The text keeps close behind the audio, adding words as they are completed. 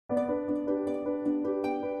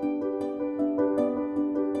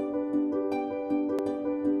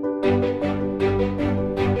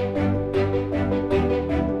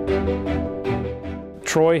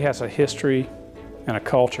Troy has a history and a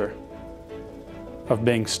culture of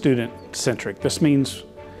being student-centric. This means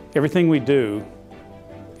everything we do,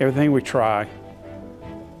 everything we try,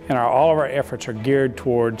 and all of our efforts are geared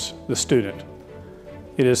towards the student.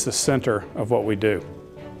 It is the center of what we do.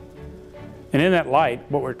 And in that light,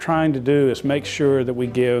 what we're trying to do is make sure that we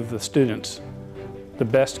give the students the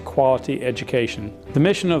best quality education. The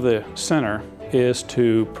mission of the center is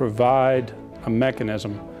to provide a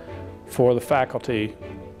mechanism for the faculty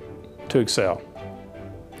to excel.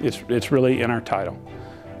 It's really in our title.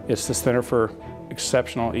 It's the Center for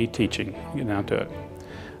Exceptional eTeaching, get down to it.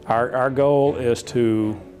 Our goal is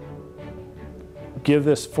to give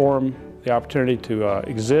this forum the opportunity to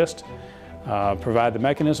exist, provide the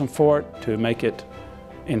mechanism for it, to make it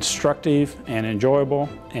instructive and enjoyable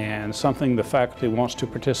and something the faculty wants to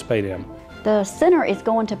participate in. The center is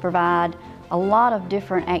going to provide a lot of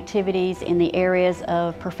different activities in the areas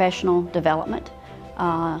of professional development,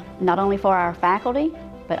 not only for our faculty,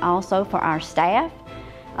 but also for our staff.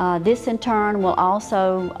 This in turn will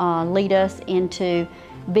also lead us into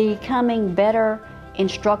becoming better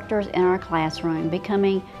instructors in our classroom,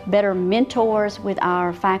 becoming better mentors with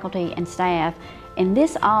our faculty and staff. And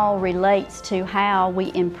this all relates to how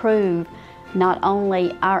we improve not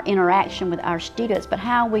only our interaction with our students, but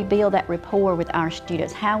how we build that rapport with our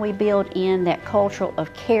students, how we build in that culture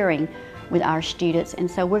of caring with our students.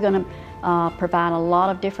 And so we're going to provide a lot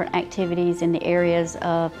of different activities in the areas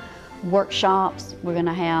of workshops. We're going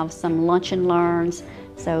to have some lunch and learns,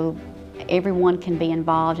 so everyone can be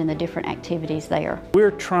involved in the different activities there.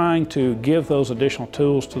 We're trying to give those additional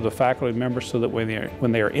tools to the faculty members so that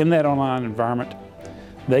when they are in that online environment,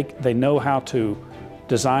 they know how to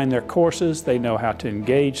design their courses, they know how to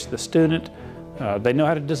engage the student, they know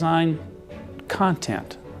how to design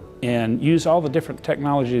content and use all the different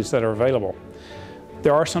technologies that are available.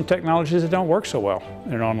 There are some technologies that don't work so well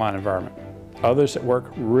in an online environment, others that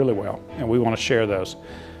work really well, and we want to share those.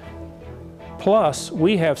 Plus,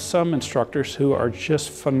 we have some instructors who are just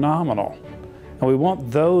phenomenal, and we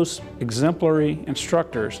want those exemplary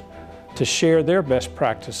instructors to share their best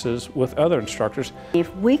practices with other instructors.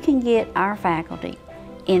 If we can get our faculty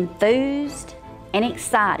enthused and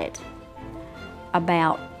excited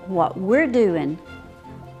about what we're doing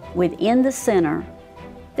within the center,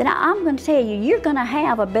 then I'm going to tell you, you're going to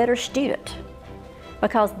have a better student,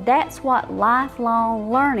 because that's what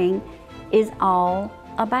lifelong learning is all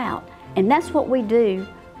about. And that's what we do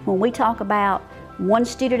when we talk about one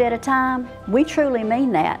student at a time. We truly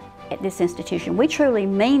mean that at this institution. We truly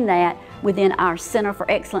mean that within our Center for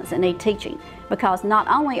Excellence in eTeaching, because not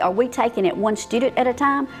only are we taking it one student at a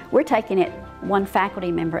time, we're taking it one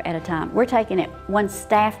faculty member at a time. We're taking it one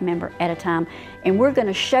staff member at a time, and we're going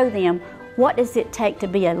to show them what does it take to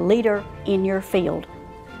be a leader in your field.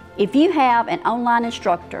 If you have an online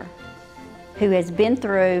instructor who has been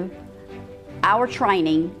through our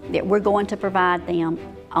training that we're going to provide them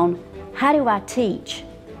on how do I teach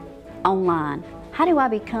online, how do I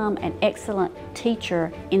become an excellent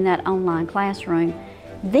teacher in that online classroom,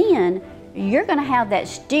 then you're going to have that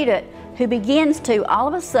student who begins to, all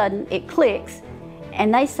of a sudden it clicks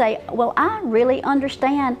and they say, well, I really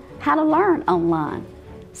understand how to learn online.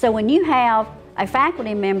 So when you have a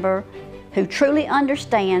faculty member who truly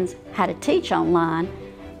understands how to teach online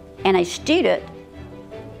and a student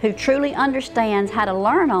who truly understands how to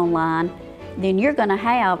learn online, then you're going to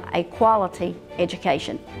have a quality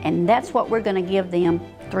education. And that's what we're going to give them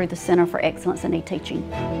through the Center for Excellence in eTeaching.